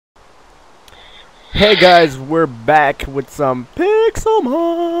Hey guys, we're back with some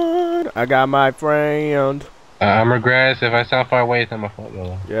PIXELMON. I got my friend. I'm regress. If I sound far away, it's not my fault,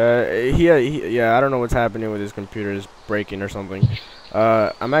 though. Yeah, I don't know what's happening with his computer. It's breaking or something.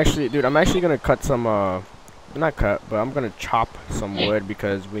 I'm actually gonna cut some, not cut, but I'm gonna chop some wood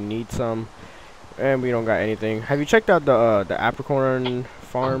because we need some, and we don't got anything. Have you checked out the apricorn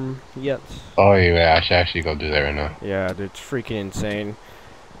farm yet? Oh yeah, I should actually go do that right now. Yeah, dude, it's freaking insane.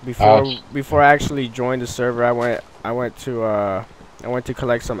 Ouch. Before I actually joined the server, I went to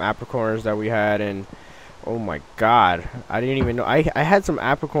collect some apricorns that we had, and oh my god, I didn't even know I had some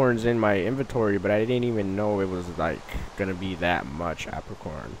apricorns in my inventory, but I didn't even know it was like gonna be that much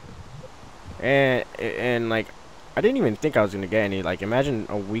apricorn. And like I didn't even think I was gonna get any. Like imagine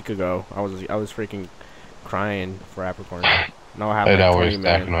a week ago, I was freaking crying for apricorns. Now I have Hey, like that we're 20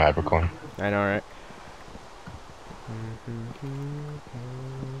 stacking million. on Capricorn. I know, right?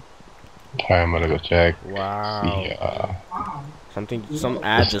 Alright, I'm gonna go check. Wow. See, Some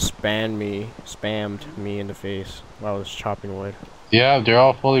ad just spammed me in the face while I was chopping wood. yeah, they're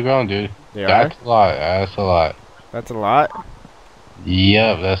all fully grown, dude. They are? That's a lot. That's a lot. That's a lot?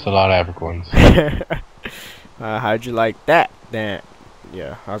 Yep, that's a lot of Capricorns. How'd you like that? Then,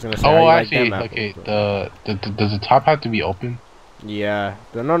 yeah, I was gonna say. How Oh, you like actually, them apples, okay. but- Does the top have to be open? Yeah.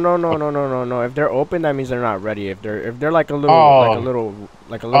 No. If they're open, that means they're not ready. If they're like a little,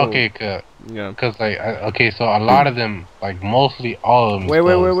 Oh, okay, Yeah. cause like, okay, so a lot of them, like mostly all of them.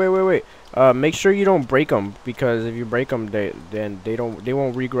 Wait. Make sure you don't break them because if you break them, they won't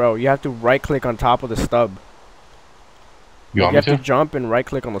regrow. You have to right click on top of the stub. You want You me have to? to jump and right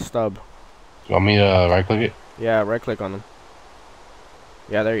click on the stub. You want me to right click it? Yeah, right click on them.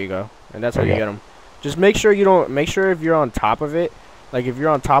 Yeah, there you go. And that's how you Okay. get them. Just make sure you don't. Make sure if you're on top of it, like if you're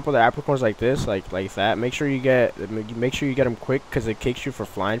on top of the apricorns like this, like that. Make sure you get them quick because it kicks you for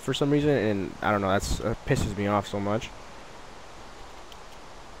flying for some reason. And I don't know. That pisses me off so much.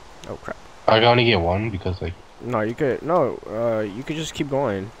 Oh crap. I can only get one because like. No, you could you could just keep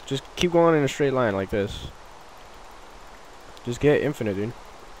going. Just keep going in a straight line like this. Just get infinite, dude.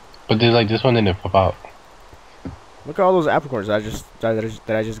 But then like this one didn't pop out. Look at all those apricorns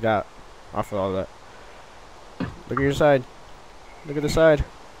that I just got off of all that. Look at your side. Look at the side.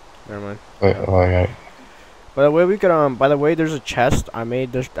 Never mind. Wait, oh, alright. By the way, we could By the way, there's a chest. I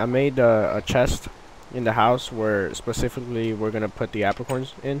made a chest in the house where specifically we're gonna put the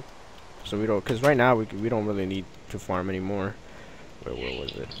apricorns in. So we don't, cause right now we don't really need to farm anymore. Where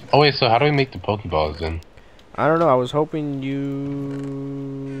was it? Oh wait, so how do we make the Pokeballs then? I don't know. I was hoping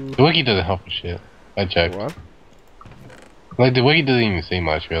you. The wiki doesn't help with shit. I checked. What? Like the wiki doesn't even say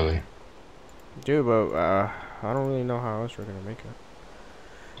much really. Dude, but I don't really know how else we're gonna make it.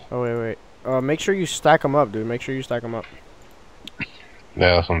 Oh wait. Make sure you stack them up, dude. Make sure you stack them up.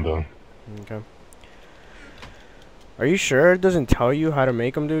 Yeah, that's what I'm doing. Okay. Are you sure it doesn't tell you how to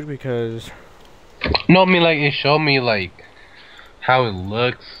make them, dude? Because No, I mean like it showed me like how it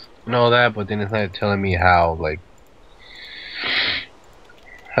looks and all that, but then it's not telling me how like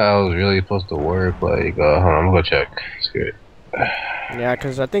how it's really supposed to work. Like, hold on, I'm gonna go check. It's good. yeah,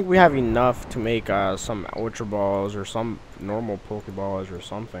 because I think we have enough to make some Ultra Balls or some normal Pokeballs or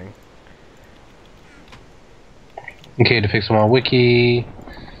something. Okay, to fix my wiki.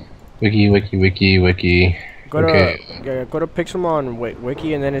 Wiki. Go Okay. to go to PIXELMON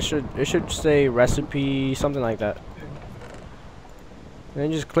wiki, and then it should say recipe something like that. And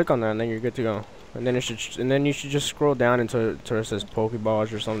then just click on that, and then you're good to go. And then you should just scroll down until it says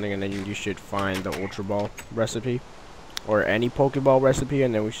Pokeballs or something, and then you should find the Ultra Ball recipe, or any Pokeball recipe,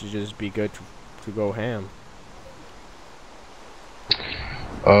 and then we should just be good to go ham.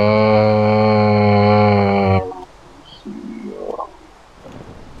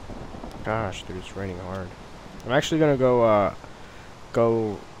 Gosh, dude, it's raining hard. I'm actually gonna go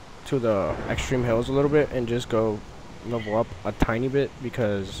to the extreme hills a little bit and just go level up a tiny bit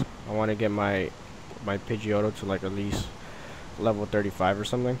because I want to get my Pidgeotto to like at least level 35 or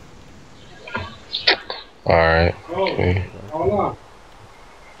something. Alright. Okay.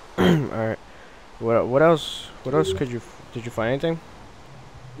 Alright. What else did you find anything?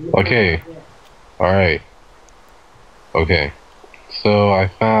 Okay. Alright. Okay. So I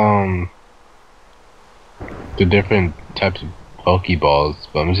found the different types of Pokeballs,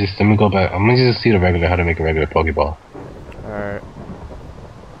 but let me go back. I'm gonna just see how to make a regular Pokeball. Alright.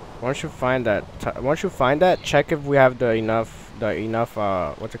 Once you find that, check if we have the enough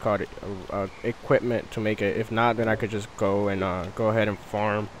what's it called, equipment to make it. If not, then I could just go and go ahead and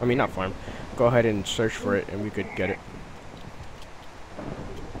farm. I mean, not farm. Go ahead and search for it, and we could get it.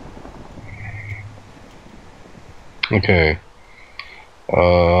 Okay.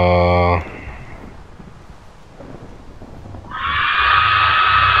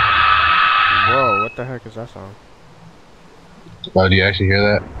 the heck is that song? Oh, do you actually hear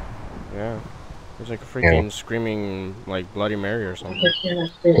that? Yeah. It's like a freaking screaming, like, Bloody Mary or something.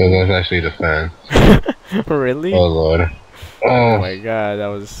 That's actually the fan. Really? Oh, Lord. Oh my god, that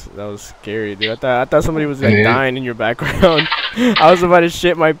was scary, dude. I thought somebody was like dying in your background. I was about to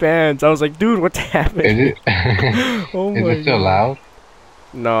shit my pants. I was like, dude, what's happening? Is it? Oh Is my it still god. loud?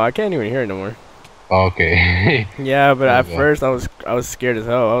 No, I can't even hear it no more. Okay. Yeah, but at first I was scared as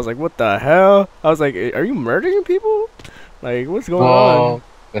hell. I was like, what the hell? I was like, are you murdering people? Like, what's going on?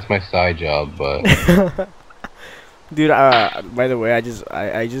 That's my side job, but dude, by the way, I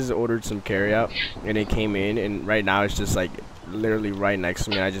just ordered some carryout and it came in, and right now it's just like literally right next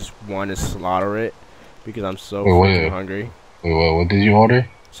to me. I just want to slaughter it because I'm so freaking hungry. Wait, what did you order?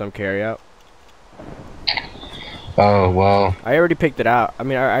 Some carryout. Oh, well. I already picked it out. I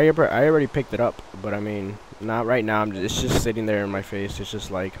mean, I already picked it up, but I mean, not right now. It's just sitting there in my face. It's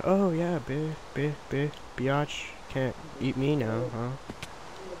just like, oh yeah, biatch, can't eat me now, huh?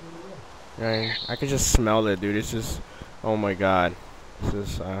 I could just smell it, dude. It's just, oh my god. It's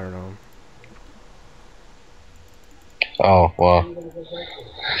just, I don't know. Oh, well.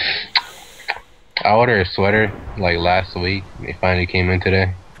 I ordered a sweater like last week. They finally came in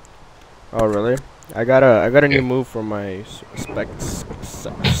today. Oh really? I got a new move for my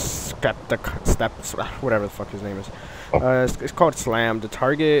whatever the fuck his name is. It's called Slam. The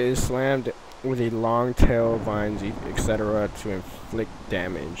target is slammed with a long tail, vines, etc. to inflict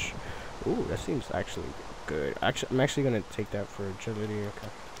damage. Ooh, that seems actually good. I'm actually gonna take that for agility.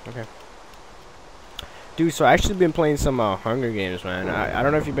 Okay. Dude, so I actually been playing some Hunger Games, man. I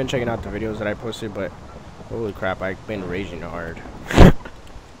don't know if you've been checking out the videos that I posted, but holy crap, I've been raging hard.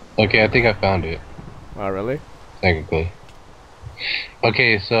 Okay, I think I found it. Oh, really? Technically.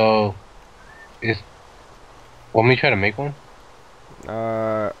 Okay, so want me to try to make one?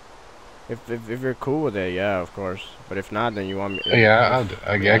 If you're cool with it, yeah, of course. But if not, then you want me. Yeah,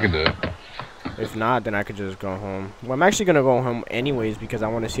 I could do it. If not, then I could just go home. Well, I'm actually gonna go home anyways because I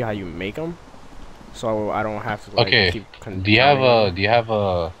want to see how you make them, so I don't have to. Like, okay. Keep do you have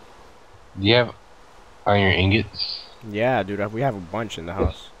iron ingots? Yeah, dude. We have a bunch in the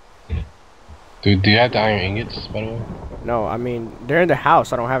house. Dude, do you have the iron ingots, by the way? No, I mean they're in the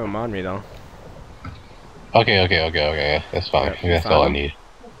house. I don't have them on me though. Okay. That's fine. Yeah, that's all I need.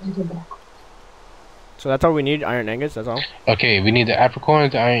 So that's all we need. Iron ingots. That's all. Okay, we need the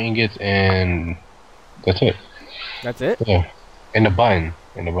apricorns, the iron ingots, and that's it. That's it. Yeah, and the button.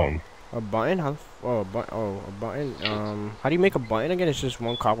 A button? How? Oh, a button. How do you make a button again? It's just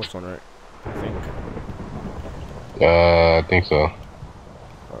one cobblestone, right? I think. I think so.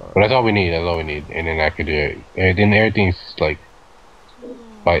 But that's all we need. And then I could do it. And then everything's like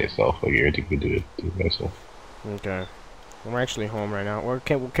by itself. Like everything could do it by itself. Okay. I'm actually home right now. Or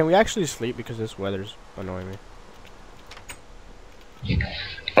can we actually sleep because this weather's annoying me?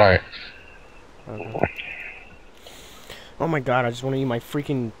 Alright. Okay. Oh my god, I just want to eat my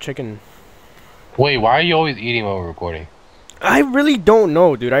freaking chicken. Wait, why are you always eating while we're recording? I really don't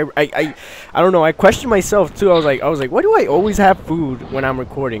know, dude. I don't know. I question myself too. I was like, why do I always have food when I'm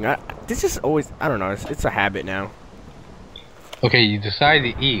recording? This is always, I don't know. It's a habit now. Okay, you decide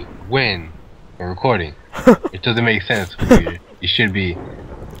to eat when we're recording. It doesn't make sense. You should be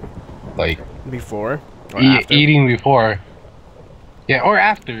like before or eating before. Yeah, or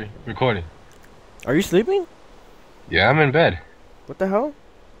after recording. Are you sleeping? Yeah, I'm in bed. What the hell?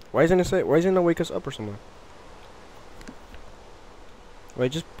 Why isn't it wake us up or something?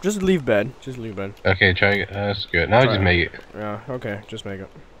 Wait, just leave bed. Just leave bed. Okay, try. That's good. Now just make it. Yeah. Okay, just make it.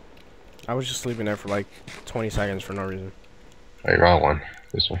 I was just sleeping there for like 20 seconds for no reason. Alright, wrong one.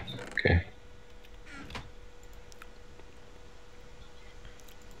 This one. Okay.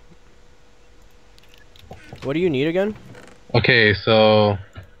 What do you need again? Okay, so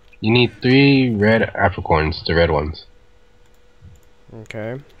you need 3 red apricorns, the red ones.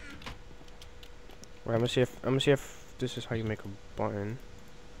 Okay. Wait, I'm gonna see if this is how you make a button.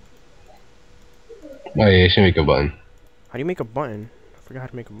 Oh yeah, you should make a button. How do you make a button? I forgot how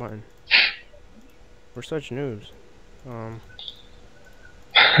to make a button. We're such noobs.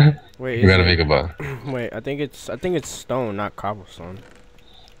 Wait. You gotta make a button. Wait, I think it's stone, not cobblestone.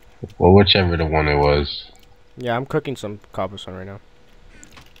 Well, whichever the one it was. Yeah, I'm cooking some cobblestone right now.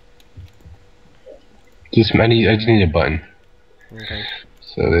 I just need a button. Okay.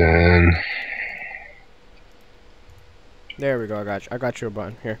 So then. There we go. I got you a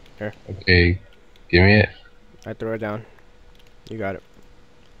button. Here. Okay, give me it. I throw it down. You got it.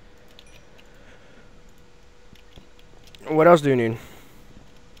 What else do you need?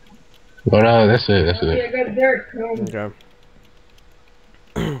 Well, no, that's it. Okay.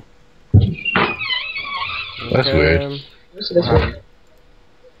 That's weird. What happened?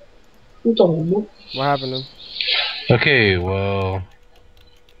 What happened to him? Okay, well,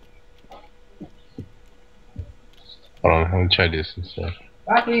 hold on, let me try this instead.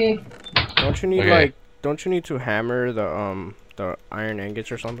 Don't you need Okay. don't you need to hammer the iron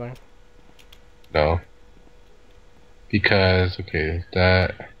ingots or something? No. Because, okay,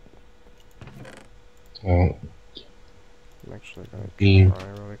 that. I'm actually gonna Beam. try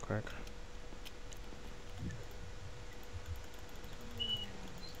really quick.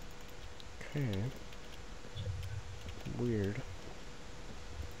 Okay. Weird.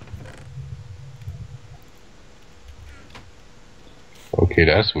 Okay,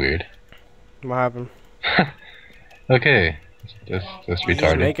 that's weird. What happened? Okay, that's Did you just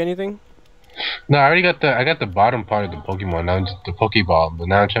retarded. make anything? No, I got the bottom part of the Pokemon, now just the Pokeball, but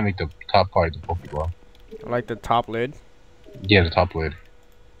now I'm trying to make the top part of the Pokeball. I like the top lid. Yeah, the top lid.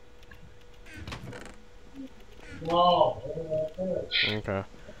 Okay.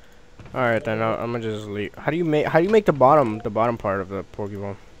 Alright then I'm gonna just leave. How do you make the bottom part of the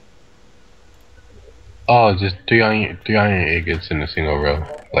Pokeball? Oh, just three iron ingots in a single row.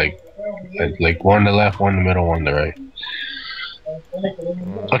 Like one on the left, one in the middle, one on the right.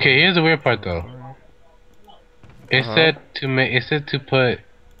 Okay, here's the weird part though. It said to put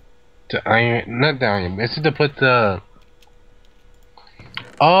the iron, not the iron, it said to put the.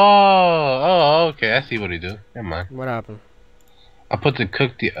 Oh, okay, I see what he do. Never mind. What happened? I put to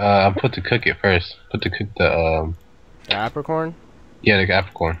cook it first. The apricorn? Yeah, the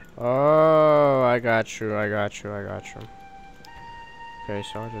apricorn. Oh, I got you. Okay,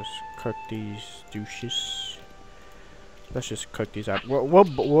 so I'll just cook these douches. Let's just cook these up. What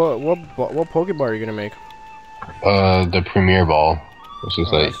Pokeball are you gonna make? The premier ball, which is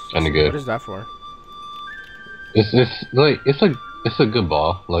like kind of good. What is that for? It's a good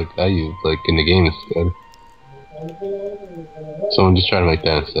ball. Like I use like in the game it's good. So I'm just trying to make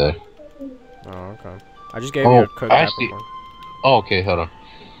that instead. Oh, okay. I just gave you a cooked apricorn. Oh, okay, hold on.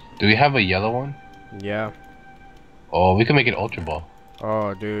 Do we have a yellow one? Yeah. Oh, we can make an ultra ball.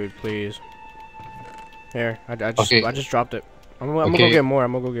 Oh, dude, please. Here, I just dropped it. I'm gonna go get more.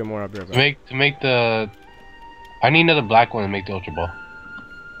 I'll be right back. To make the, I need another black one to make the ultra ball.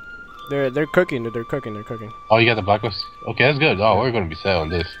 They're cooking. They're cooking. Oh, you got the black ones? Okay, that's good. Oh, we're gonna be set on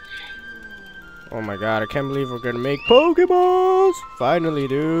this. Oh my god, I can't believe we're gonna make Pokeballs! Finally,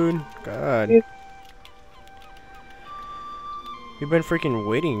 dude. God. You've been freaking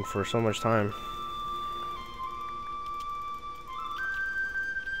waiting for so much time.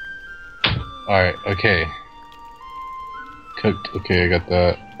 Alright, okay. Cooked. Okay, I got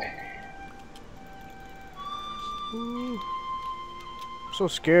that. I'm so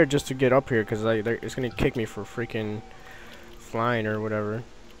scared just to get up here because it's gonna kick me for freaking flying or whatever.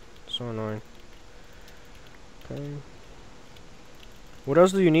 So annoying. Okay. What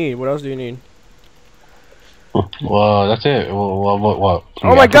else do you need? Well, that's it. What?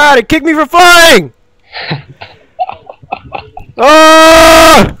 Oh my god, it kicked me for flying!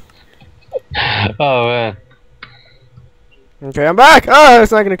 Oh! Oh man. Okay, I'm back! Oh,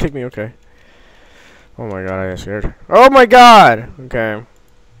 it's not gonna kick me, okay. Oh my god, I got scared. Oh my god! Okay.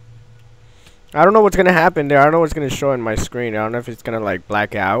 I don't know what's gonna happen there. I don't know what's gonna show in my screen. I don't know if it's gonna like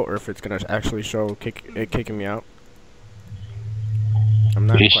black out or if it's gonna actually show kicking me out. I'm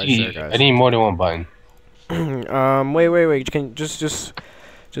not quite sure, guys. I need more than one button. Wait. Can just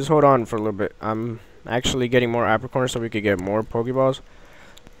hold on for a little bit. I'm actually getting more apricorns so we could get more Pokeballs.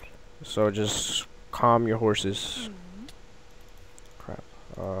 So just calm your horses. Crap.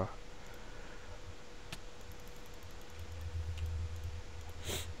 Oh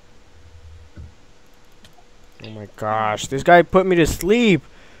my gosh, this guy put me to sleep.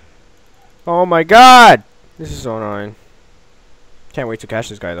 Oh my god, this is so annoying. Can't wait to catch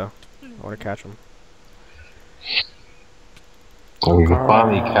this guy though. I want to catch him. So we can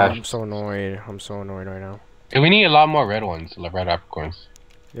finally catch. I'm so annoyed right now. And we need a lot more red ones, like red apricorns.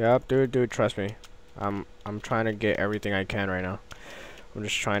 Yep, dude, trust me. I'm trying to get everything I can right now. I'm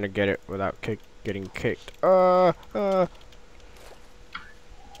just trying to get it without getting kicked.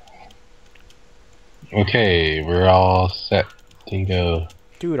 Okay, we're all set to go.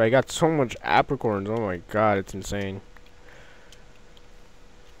 Dude, I got so much apricorns. Oh my god, it's insane.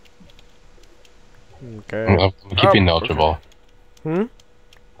 Okay. I'm keeping the ultra ball.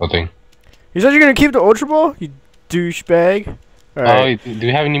 Nothing. You said you're gonna keep the ultra ball? You douchebag. Alright. Oh, do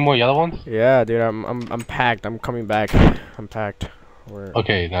we have any more yellow ones? Yeah, dude, I'm packed. I'm coming back. I'm packed.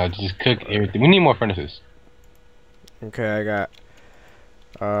 Okay, now just cook everything. We need more furnaces. Okay, I got.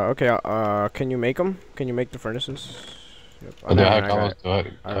 Okay. Can you make them? Can you make the furnaces? Yep. I got it. I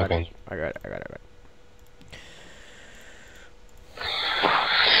got it.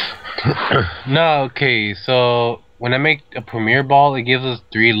 No, okay, so when I make a premier ball, it gives us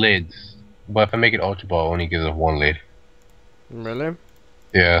 3 lids. But if I make it ultra ball, it only gives us 1 lid. Really?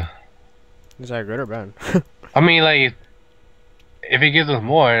 Yeah. Is that good or bad? I mean, like, if it gives us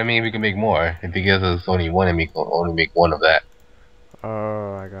more, I mean, we can make more. If it gives us only 1, we can only make 1 of that.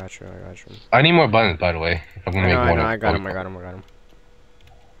 Oh, I got you. I got you. I need more buttons, by the way. If I'm gonna make I one know. of I got him. I got him. I got him.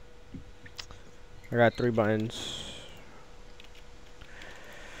 I got 3 buttons.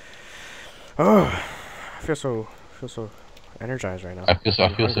 Oh, I feel so energized right now. I feel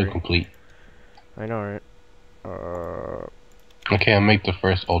so complete. I know, right? Okay, I'll make the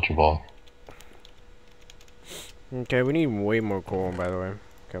first ultra ball. Okay, we need way more coal, by the way.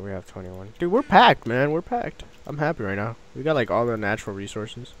 Okay, we have 21. Dude, we're packed, man. We're packed. I'm happy right now. We got, like, all the natural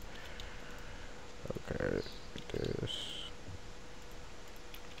resources. Okay, this.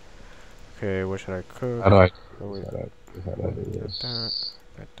 Okay, what should I cook? How do I Oh, wait. do this?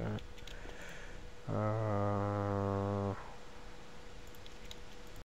 That.